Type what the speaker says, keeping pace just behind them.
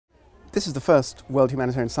This is the first World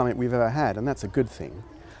Humanitarian Summit we've ever had, and that's a good thing.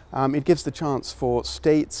 It gives the chance for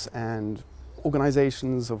states and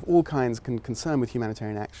organisations of all kinds concerned with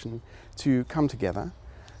humanitarian action to come together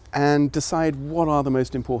and decide what are the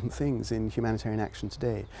most important things in humanitarian action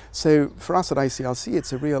today. So for us at ICRC,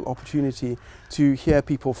 it's a real opportunity to hear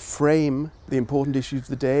people frame the important issues of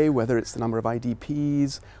the day, whether it's the number of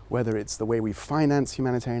IDPs, whether it's the way we finance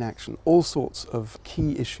humanitarian action, all sorts of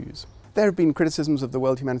key issues. There have been criticisms of the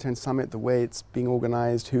World Humanitarian Summit, the way it's being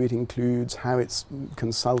organised, who it includes, how it's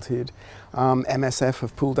consulted. MSF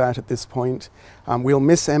have pulled out at this point. We'll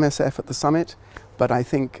miss MSF at the summit, but I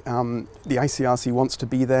think the ICRC wants to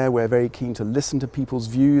be there. We're very keen to listen to people's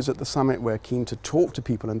views at the summit. We're keen to talk to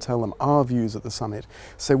people and tell them our views at the summit.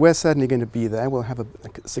 So we're certainly going to be there. We'll have a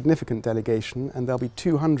significant delegation, and there'll be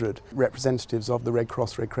 200 representatives of the Red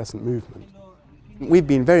Cross, Red Crescent movement. We've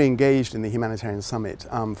been very engaged in the Humanitarian Summit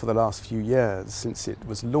for the last few years since it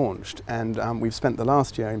was launched, and we've spent the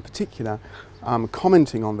last year in particular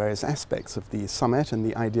commenting on various aspects of the summit and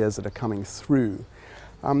the ideas that are coming through.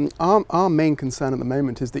 Our main concern at the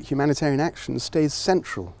moment is that humanitarian action stays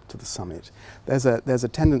central to the summit. There's a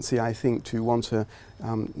tendency, I think, to want to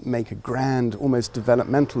make a grand, almost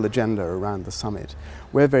developmental agenda around the summit.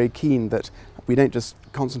 We're very keen that we don't just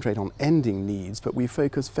concentrate on ending needs, but we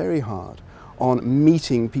focus very hard on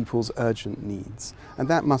meeting people's urgent needs, and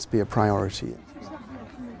that must be a priority.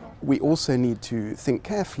 We also need to think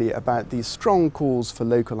carefully about these strong calls for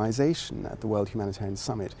localization at the World Humanitarian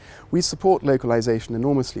Summit. We support localization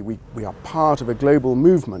enormously. We are part of a global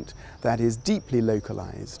movement that is deeply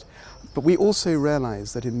localized. But we also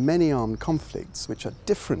realize that in many armed conflicts, which are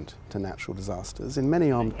different to natural disasters, in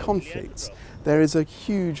many armed conflicts, there is a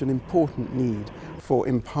huge and important need for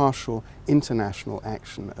impartial international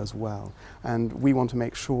action as well. And we want to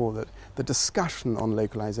make sure that the discussion on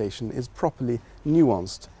localization is properly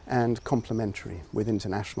nuanced and complementary with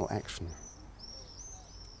international action.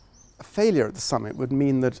 A failure at the summit would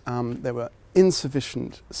mean that there were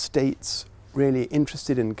insufficient states really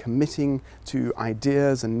interested in committing to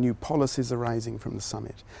ideas and new policies arising from the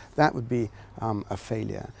summit. That would be a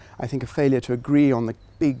failure. I think a failure to agree on the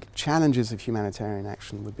big challenges of humanitarian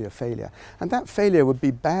action would be a failure. And that failure would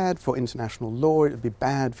be bad for international law, it would be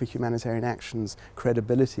bad for humanitarian action's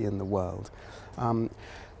credibility in the world.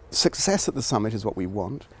 Success at the summit is what we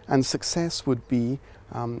want, and success would be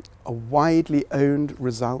a widely owned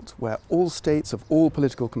result where all states of all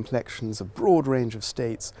political complexions, a broad range of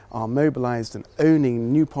states, are mobilized and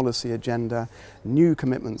owning new policy agenda, new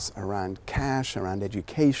commitments around cash, around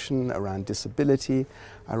education, around disability,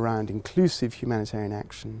 around inclusive humanitarian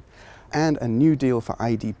action, and a new deal for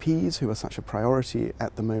IDPs, who are such a priority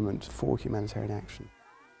at the moment for humanitarian action.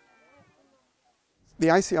 The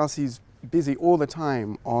ICRC is busy all the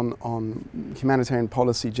time on humanitarian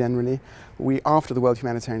policy generally. After the World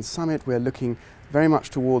Humanitarian Summit, we're looking very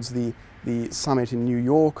much towards the summit in New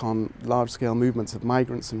York on large-scale movements of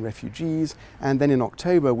migrants and refugees, and then in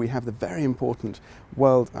October we have the very important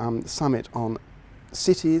World Summit on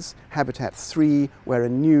cities, Habitat 3, where a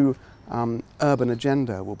new urban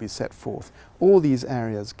agenda will be set forth. All these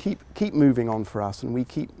areas keep moving on for us, and we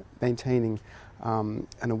keep maintaining an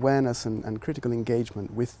awareness and critical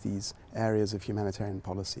engagement with these areas of humanitarian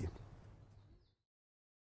policy.